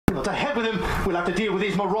Well, to heck with him. We'll have to deal with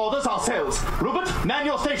these marauders ourselves. Rupert, man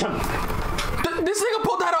your station. This nigga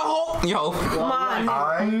pulled out a whole... Yo. Come on.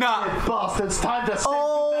 Nah. Bastards, time to...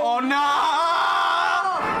 Oh, nah.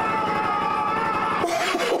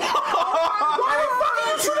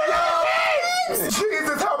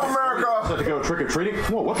 Jesus, help America! Set to go trick-or-treating?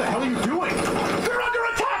 Whoa, what the hell are you doing? They're under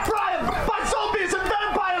attack, Brian! By zombies and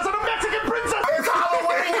vampires and a Mexican princess! It's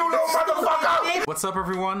Halloween, you little motherfucker! What's up,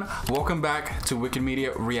 everyone? Welcome back to Wicked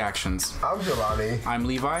Media Reactions. I'm Giovanni. I'm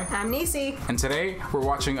Levi. I'm Nisi. And today, we're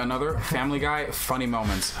watching another Family Guy Funny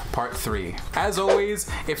Moments, Part 3. As always,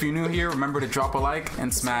 if you're new here, remember to drop a like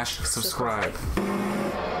and smash subscribe.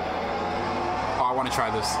 Oh, I want to try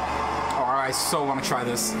this. Oh, I so want to try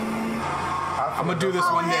this. I'm gonna do this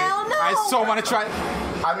one day. Hell no. I so want to try.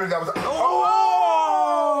 I knew that was.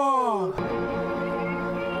 Oh!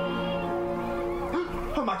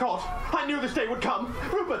 Oh my god, I knew this day would come.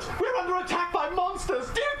 Rupert, we're under attack by monsters.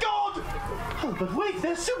 Dear God! Oh, but wait,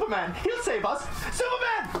 there's Superman. He'll save us.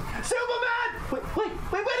 Superman! Superman! Wait,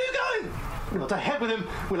 where are you going? Well, to heck with him.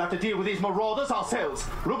 We'll have to deal with these marauders ourselves.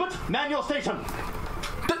 Rupert, man your station.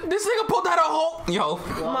 This nigga pulled out a whole... Yo.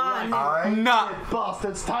 Come on. Nah.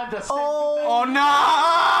 Bastards, time to... Oh,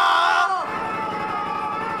 nah.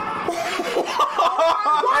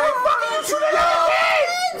 Why the fuck are you shooting at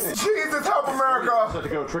kids? Jesus, help America! Set to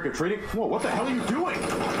go trick-or-treating? Whoa, what the hell are you doing?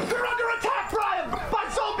 They're under attack, Brian! By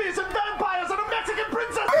zombies and vampires and a Mexican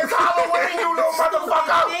princess! It's Halloween, you little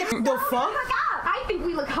motherfucker! The fuck? I think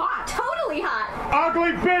we look hot. Totally hot.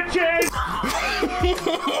 Ugly bitches!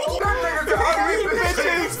 That nigga's ugly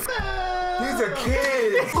bitches! He's a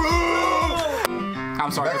kid!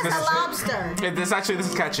 I'm sorry. This is a lobster. This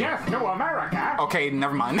is catchy. Yes, to America! Okay,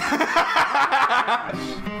 never mind.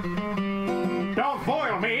 Don't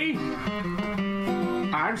boil me!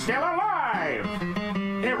 I'm still alive!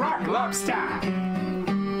 Iraq lobster!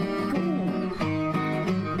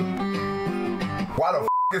 Why the f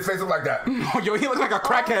his face look like that? Yo, he looked like a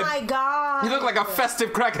crackhead. Oh my god. He looked like a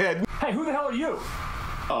festive crackhead. Hey, who the hell are you?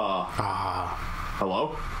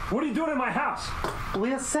 Hello? What are you doing in my house?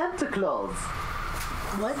 We're Santa Claus.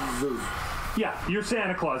 What? Yeah, you're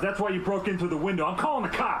Santa Claus. That's why you broke in through the window. I'm calling the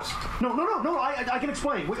cops. No, I can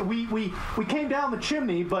explain. We came down the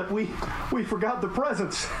chimney, but we forgot the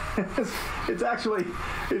presents.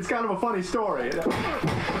 It's kind of a funny story.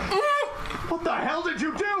 What the hell did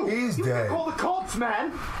you do? He's You dead. can't call the cops,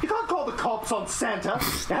 man. You can't call the cops on Santa.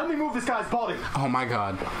 Now help me move this guy's body. Oh my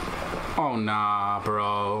god. Oh nah,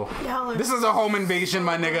 bro. Y'all are This is a home invasion,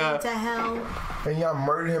 my nigga. What the hell? And y'all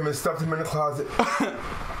murdered him and stuffed him in the closet.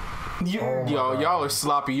 Yo, y'all are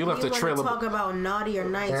sloppy. You left You a want trail to of... talk about naughty or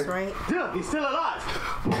nice, right? Dude, he's still alive.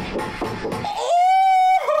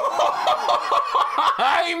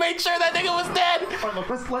 He made sure that nigga was dead. All right,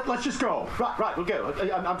 look, let's just go. Right, we'll go.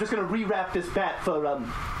 I'm just gonna rewrap this bat for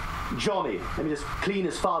Johnny. Let me just clean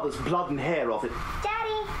his father's blood and hair off it.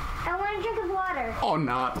 Daddy, I want a drink of water. Oh,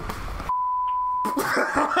 not.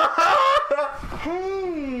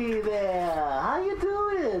 Hey there, how you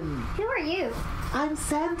doing? Who are you? I'm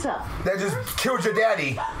Santa. That just killed your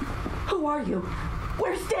daddy. Who are you?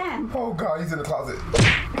 Where's Dan? Oh god, he's in the closet.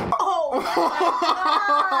 Oh!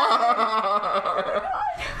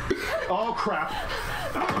 Oh crap!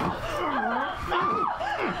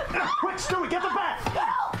 Quick, Stewie, get the bat!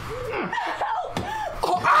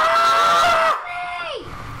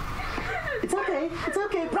 It's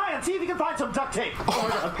okay. Brian, see if you can find some duct tape.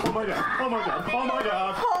 Oh my god! Oh my god. Oh, my...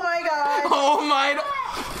 Oh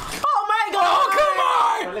my god. Oh,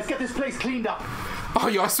 come Right, on. let's get this place cleaned up. Oh,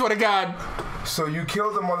 yo, I swear to God. So you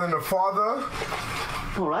killed the mother and the father?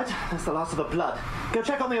 All right, that's the last of the blood. Go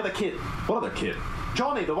check on the other kid. What other kid?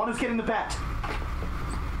 Johnny, the one who's getting the bat.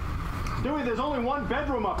 Dewey, there's only one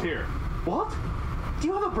bedroom up here. What? Do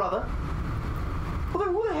you have a brother? Well,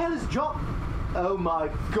 then who the hell is John? Oh my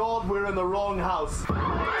god, we're in the wrong house.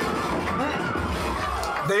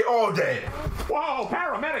 They all dead. Whoa,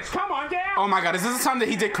 paramedics, come on down. Oh my god, is this the time that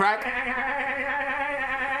he did crack?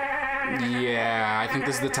 Yeah, I think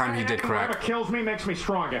this is the time he did Whatever crack. kills me makes me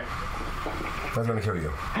stronger. That's gonna kill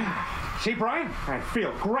you. See, Brian? I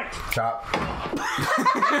feel great. Chop.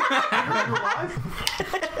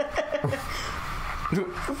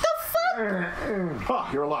 Oh,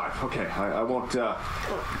 you're alive. Okay, I won't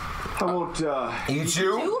Eat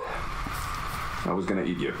you? I was gonna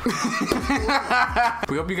eat you.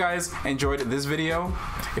 We hope you guys enjoyed this video.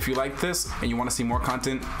 If you like this and you want to see more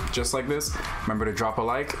content just like this, remember to drop a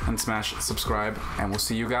like and smash subscribe, and we'll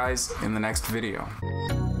see you guys in the next video.